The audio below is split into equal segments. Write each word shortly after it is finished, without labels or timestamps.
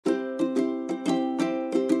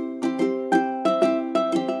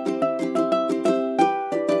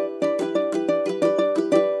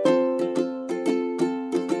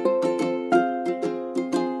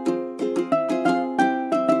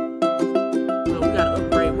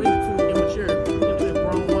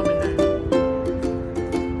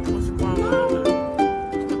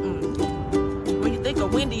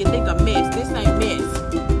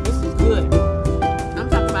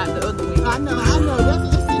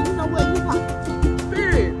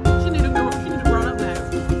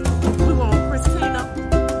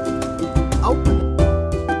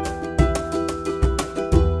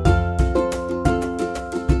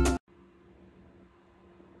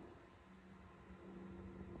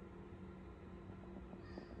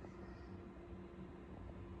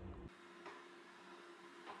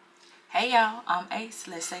Hey y'all, I'm Ace.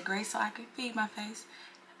 Let's say grace so I can feed my face.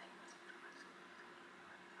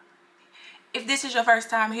 If this is your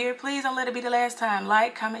first time here, please don't let it be the last time.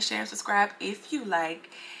 Like, comment, share, and subscribe if you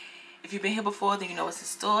like. If you've been here before, then you know what's in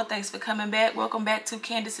store. Thanks for coming back. Welcome back to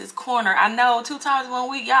Candace's Corner. I know 2 times in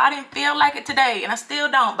 1 week, y'all, I didn't feel like it today, and I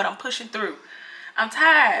still don't, but I'm pushing through. I'm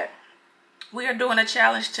tired. We are doing a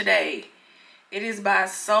challenge today. It is by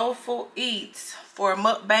Soulful Eats for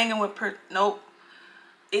mukbanging with nope.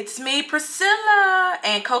 It's me, Priscilla,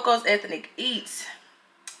 and Coco's Ethnic Eats.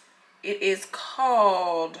 It is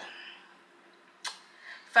called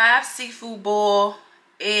 5 Seafood Boil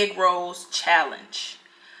Egg Rolls Challenge.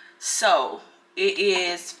 So it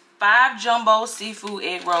is 5 jumbo seafood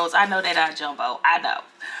egg rolls. I know they're not jumbo, I know.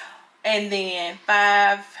 And then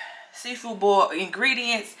 5 seafood boil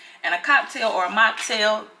ingredients and a cocktail or a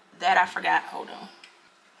mocktail that I forgot. Hold on.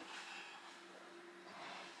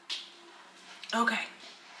 Okay.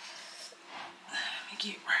 Let me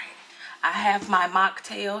get right. I have my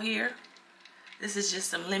mocktail here. This is just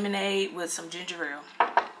some lemonade with some ginger ale.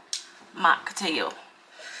 Mocktail.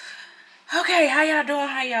 Okay, how y'all doing?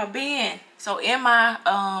 How y'all been? So in my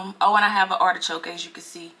oh, and I have an artichoke, as you can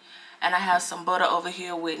see, and I have some butter over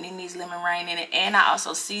here with Nini's lemon rain in it, and I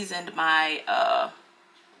also seasoned my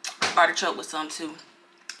artichoke with some too.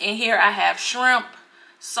 In here I have shrimp,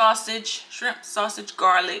 sausage,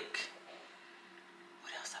 garlic.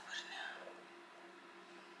 What else I put in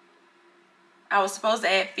there? I was supposed to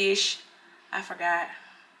add fish. I forgot.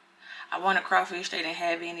 I wanted crawfish. They didn't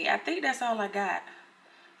have any. I think that's all I got.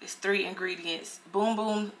 It's 3 ingredients. Boom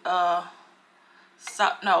boom. No,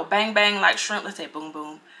 bang bang like shrimp. Let's say boom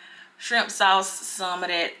boom. Shrimp sauce. Some of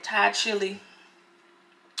that Thai chili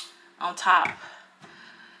on top.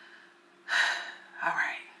 All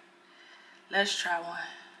right. Let's try one.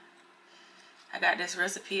 I got this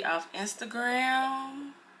recipe off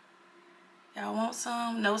Instagram. Y'all want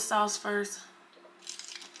some? No sauce first.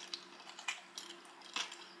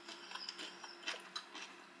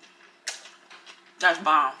 That's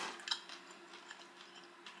bomb.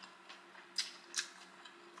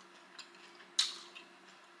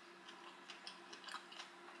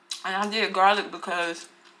 And I did garlic because,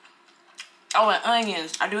 oh, and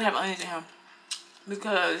onions. I do have onions in here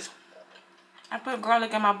because I put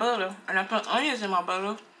garlic in my butter and I put onions in my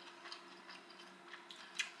butter.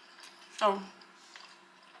 So,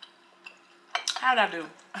 how'd I do?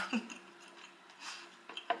 Let me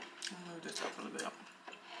move this up a little bit.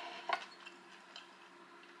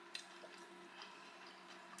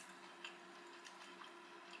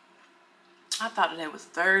 I thought today was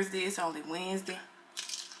Thursday. It's only Wednesday.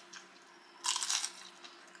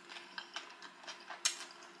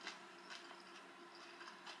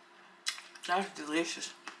 That's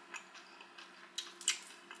delicious.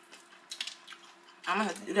 I'm gonna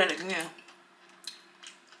have to do that again.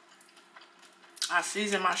 I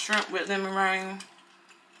season my shrimp with lemon rain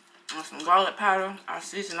and some garlic powder. I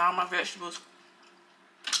season all my vegetables.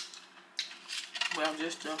 Well,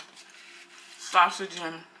 just the sausage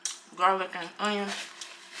and garlic and onion.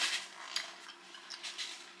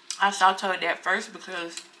 I sauteed that first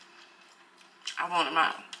because I wanted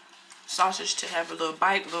my sausage to have a little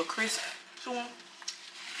bite, a little crisp to them.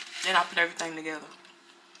 Then I put everything together.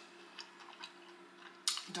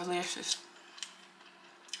 Delicious.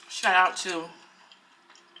 Shout out to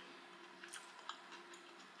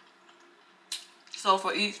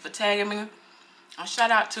Soulful Eats for tagging me. And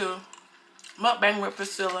shout out to Mukbang with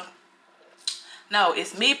Priscilla. No,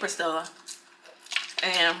 it's me, Priscilla,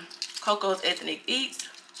 and Coco's Ethnic Eats.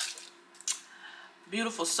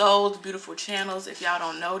 Beautiful souls, beautiful channels. If y'all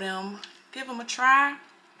don't know them, give them a try.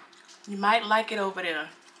 You might like it over there.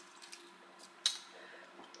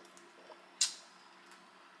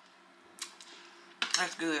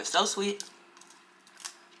 That's good. So sweet.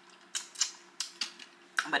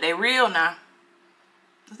 But they real now.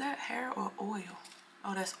 Is that hair or oil?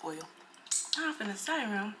 Oh, that's oil. I'm finna say,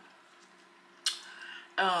 man.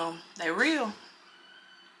 They real.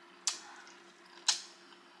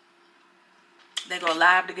 They go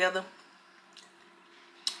live together.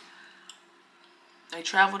 They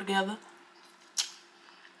travel together.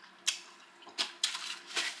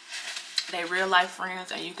 They real life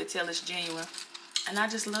friends, and you could tell it's genuine. And I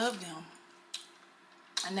just love them.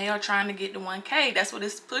 And they are trying to get to 1K. That's what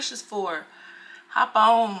this push is for. Hop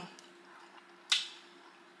on.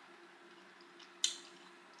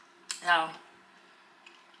 Y'all,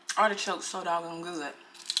 artichoke's so doggone good.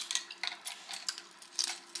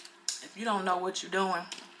 If you don't know what you're doing,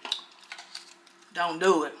 don't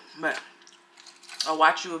do it. But, or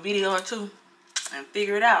watch you a video or two and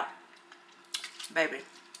figure it out. Baby,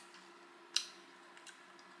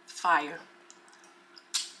 Fire.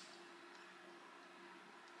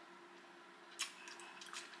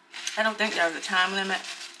 I don't think there's a time limit.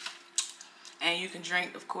 And you can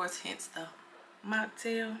drink, of course, hence the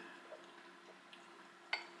mocktail.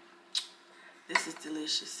 This is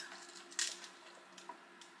delicious.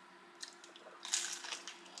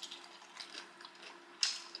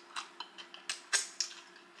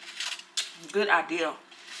 Good idea.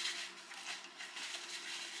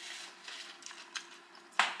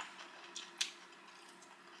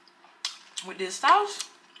 With this sauce,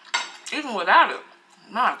 even without it,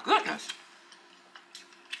 my goodness.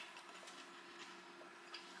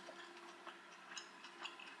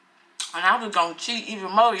 And I was gonna cheat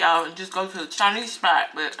even more, y'all, and just go to the Chinese spot,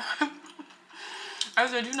 but I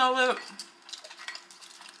said, you know what?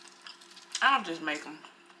 I'll just make them.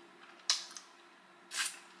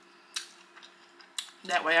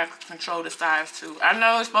 That way I can control the size too. I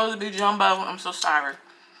know it's supposed to be jumbo. I'm so sorry.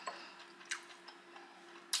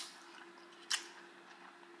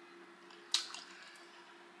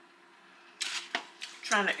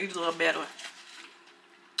 Trying to eat a little better.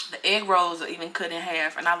 The egg rolls are even cut in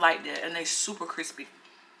half, and I like that, and they're super crispy.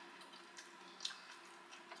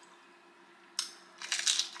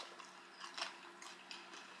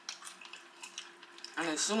 And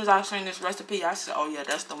as soon as I seen this recipe, I said, oh yeah,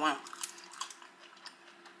 that's the one.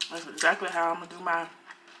 That's exactly how I'm gonna do my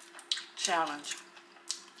challenge.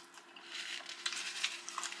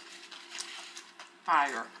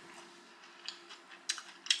 Fire.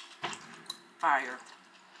 Fire.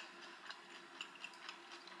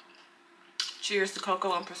 Cheers to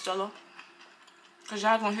Coco and Priscilla. Cause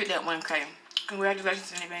y'all gonna hit that 1K.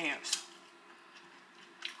 Congratulations in advance.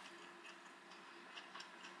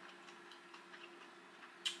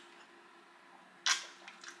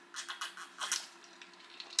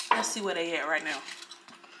 Let's see where they at right now.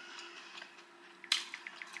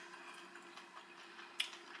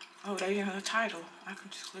 Oh, they in the title. I can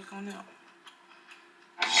just click on that.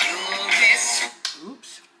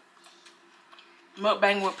 Oops.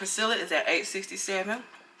 Mukbang with Priscilla is at 867.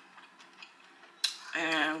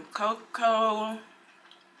 And Coco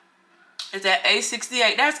is at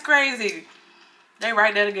 868. That's crazy. They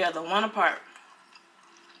right there together, one apart.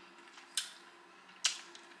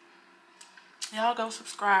 Y'all go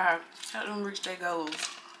subscribe. Help them reach their goals.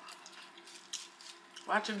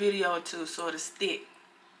 Watch a video or two so it'll stick.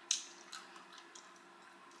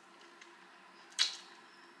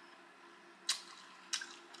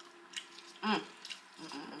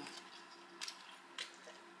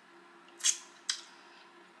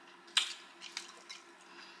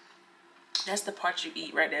 That's the part you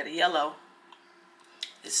eat right there, the yellow.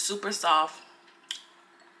 It's super soft.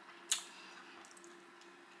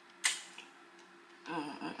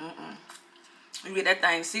 You get that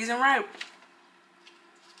thing seasoned right.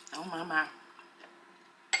 Oh my my.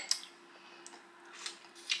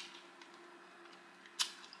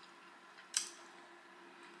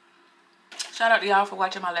 Shout out to y'all for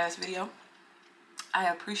watching my last video. I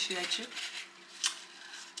appreciate you.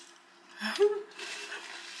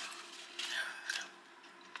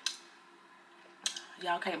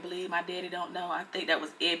 Y'all can't believe my daddy don't know. I think that was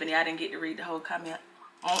Ebony. I didn't get to read the whole comment.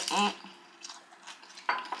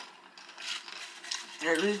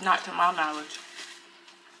 At least not to my knowledge.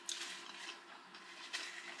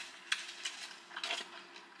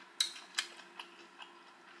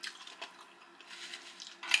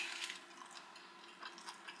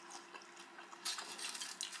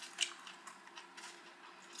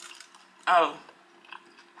 Oh.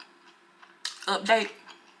 Update.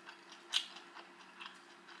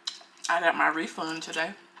 I got my refund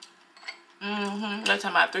today. They're talking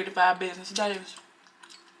about 3 to 5 business days.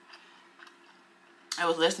 It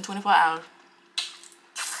was less than 24 hours.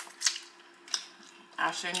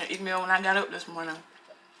 I seen the email when I got up this morning.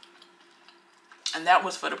 And that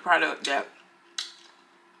was for the product that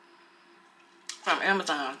from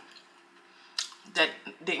Amazon that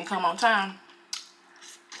didn't come on time.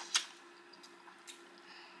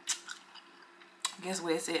 Guess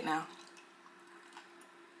where it's at now?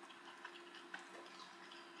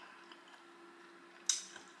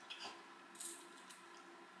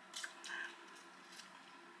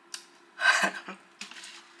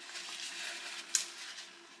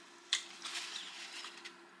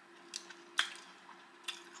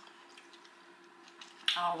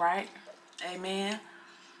 All right. Amen.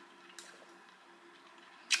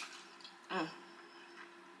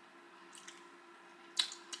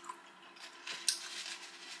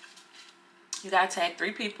 You gotta tag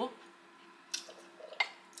 3 people.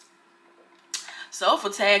 Sofa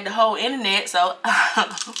tagged the whole internet, so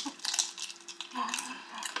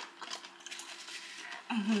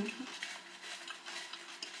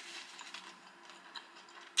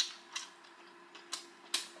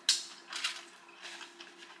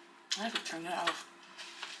I have to turn that off.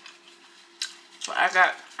 So I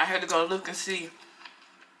had to go look and see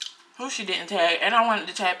who she didn't tag, and I wanted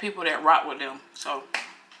to tag people that rock with them. So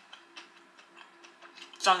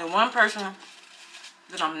it's only one person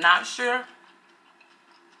that I'm not sure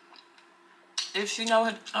if she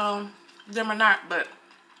knows them or not, but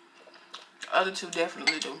the other two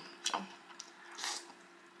definitely do. So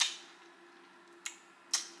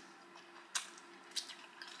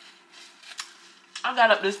I got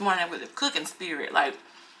up this morning with a cooking spirit. Like,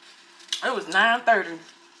 it was 9:30.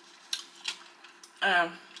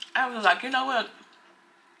 I was like, you know what?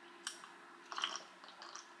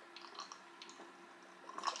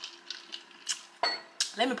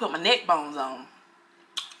 Let me put my neck bones on.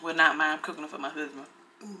 Well, not mine, I'm cooking them for my husband.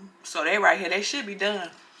 So they right here, they should be done.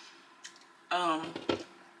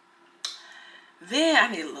 Then I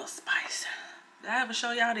need a little spice. Did I ever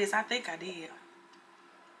show y'all this? I think I did.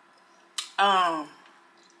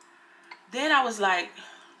 Then I was like,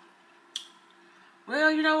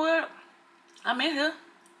 well, you know what? I'm in here.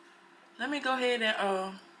 Let me go ahead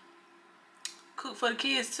and cook for the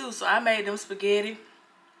kids too. So I made them spaghetti.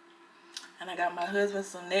 And I got my husband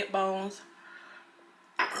some neck bones.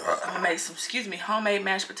 I'm gonna make some, homemade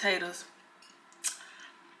mashed potatoes.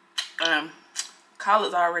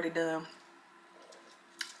 Collards already done.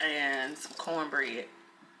 And some cornbread.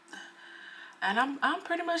 And I'm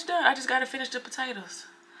pretty much done. I just gotta finish the potatoes.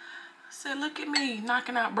 I said, look at me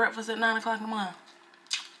knocking out breakfast at 9 o'clock in the morning.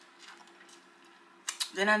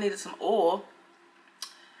 Then I needed some oil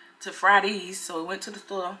to fry these, so we went to the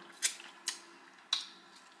store.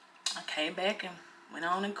 I came back and went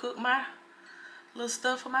on and cooked my little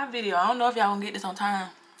stuff for my video. I don't know if y'all gonna get this on time,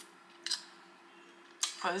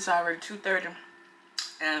 cause it's already 2:30,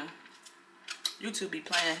 and YouTube be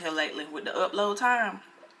playing here lately with the upload time.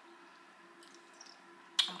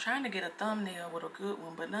 I'm trying to get a thumbnail with a good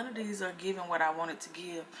one, but none of these are giving what I wanted to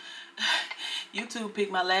give. YouTube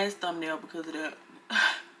picked my last thumbnail because of that.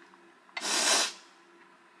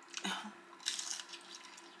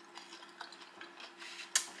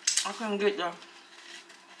 I couldn't get the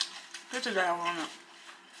picture that I wanted.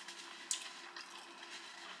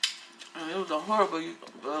 And it was a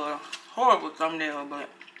horrible thumbnail, but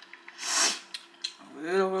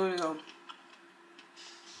really good.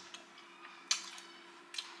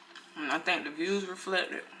 And I think the views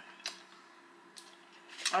reflected.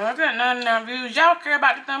 Oh, I got 99 views. Y'all care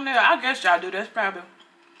about the thumbnail? I guess y'all do. That's probably.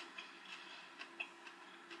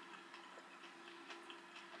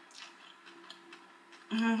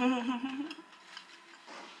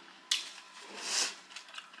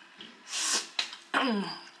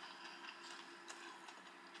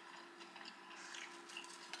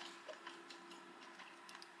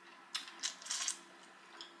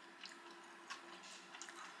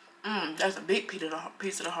 That's a big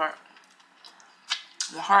piece of the heart.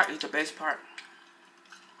 The heart is the best part.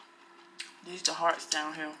 These the hearts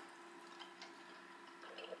down here.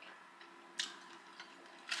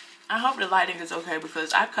 I hope the lighting is okay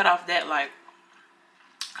because I cut off that light.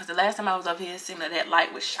 Because the last time I was up here, it seemed like that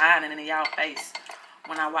light was shining in y'all face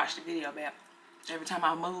when I watched the video back. Every time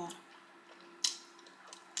I moved.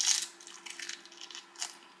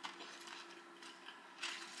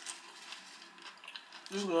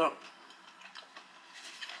 This is good.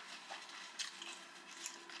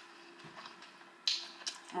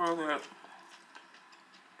 Real good.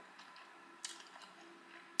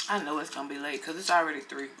 I know it's gonna be late because it's already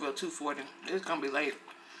 2:40. It's gonna be late.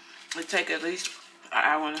 It take at least an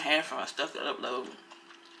hour and a half for my stuff to upload,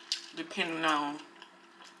 depending on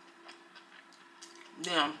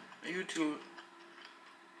them, YouTube,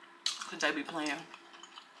 because they be playing.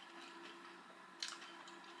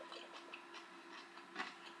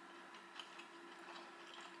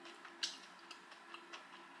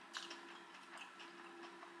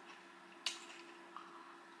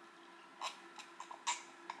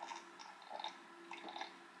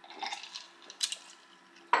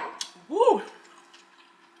 Woo!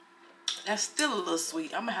 That's still a little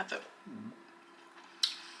sweet. I'm gonna have to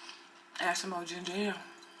add some more ginger ale.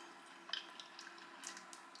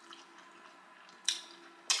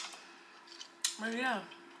 But yeah,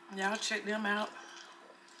 y'all check them out.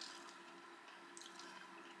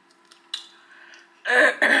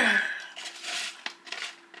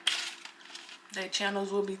 Their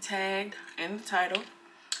channels will be tagged in the title,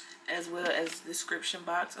 as well as the description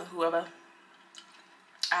box, and whoever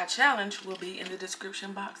I challenge will be in the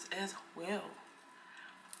description box as well.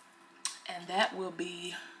 And that will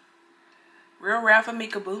be Real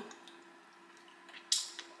Rafafel,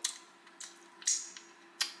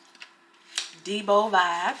 Debo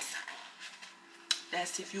vibes.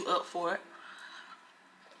 That's if you up for it.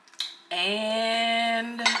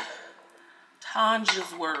 And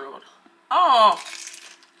Tanja's World. Oh.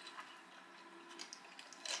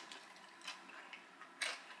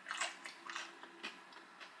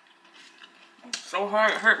 So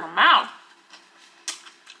hard it hurt my mouth.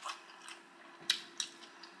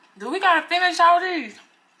 Do we gotta finish all these?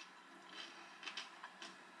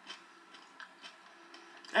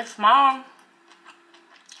 That's small.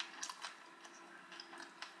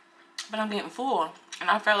 But I'm getting full. And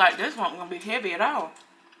I felt like this one wasn't gonna be heavy at all.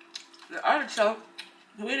 The artichoke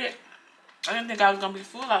with it. I didn't think I was gonna be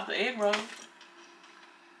full off the egg roll.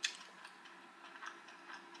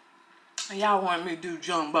 And y'all wanted me to do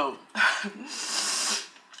jumbo.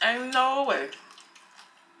 Ain't no way.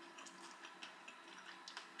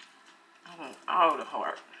 I want all the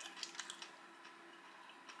heart.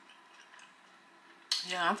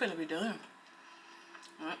 Yeah, I'm finna be done.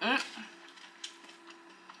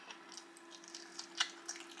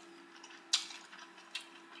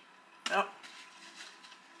 Yep.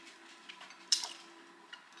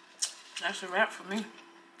 That's a wrap for me.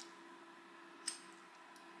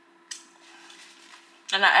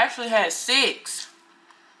 And I actually had 6.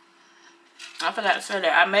 I forgot to say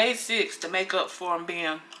that. I made 6 to make up for them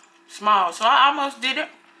being small. So I almost did it.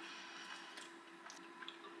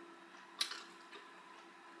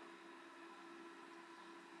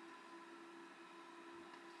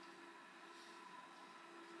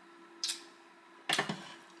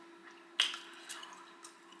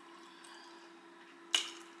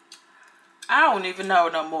 I don't even know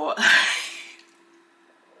no more.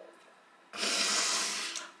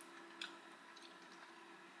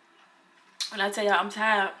 When I tell y'all I'm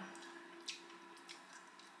tired.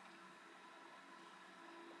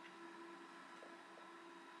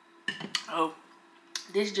 Oh,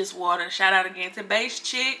 this is just water. Shout out again to Base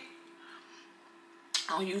Chick.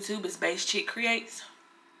 On YouTube, it's Base Chick Creates.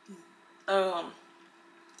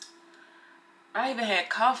 I even had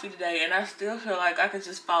coffee today and I still feel like I could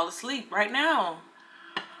just fall asleep right now.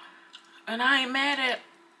 And I ain't mad at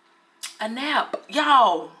a nap.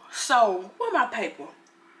 Y'all, so where my paper?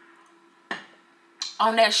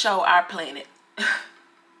 On that show, Our Planet.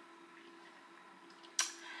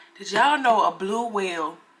 Did y'all know a blue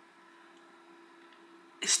whale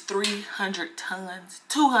is 300 tons?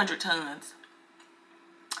 200 tons.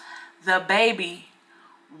 The baby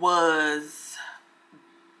was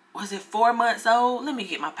it 4 months old? Let me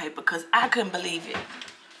get my paper because I couldn't believe it.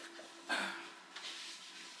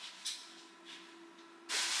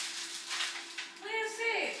 Where is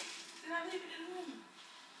it? Did I leave it in the room?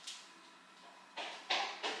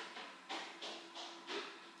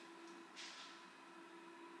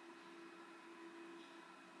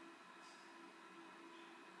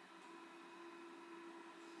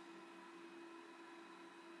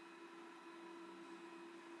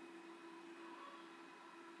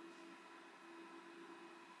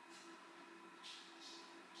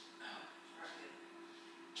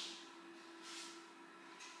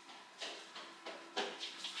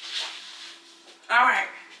 All right.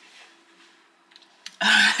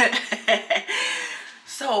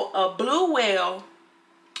 So a blue whale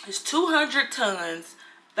is 200 tons,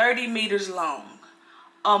 30 meters long.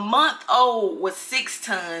 A month old was 6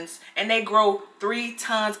 tons, and they grow 3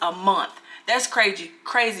 tons a month. That's crazy.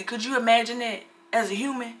 Crazy. Could you imagine that as a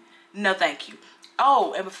human? No, thank you.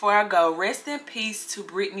 Oh, and before I go, rest in peace to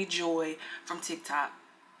Brittney Joy from TikTok.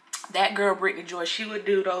 That girl, Brittney Joy, she would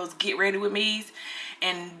do those get ready with me's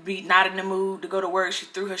and be not in the mood to go to work. She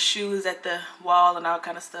threw her shoes at the wall and all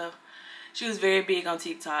kind of stuff. She was very big on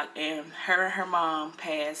TikTok, and her mom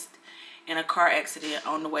passed in a car accident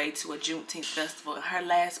on the way to a Juneteenth festival. And her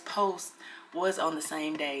last post was on the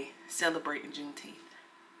same day, celebrating Juneteenth.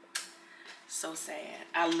 So sad.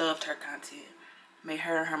 I loved her content. May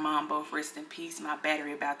her and her mom both rest in peace. My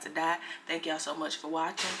battery about to die. Thank y'all so much for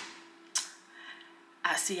watching.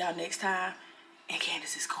 I'll see y'all next time in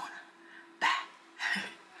Candace's Corner.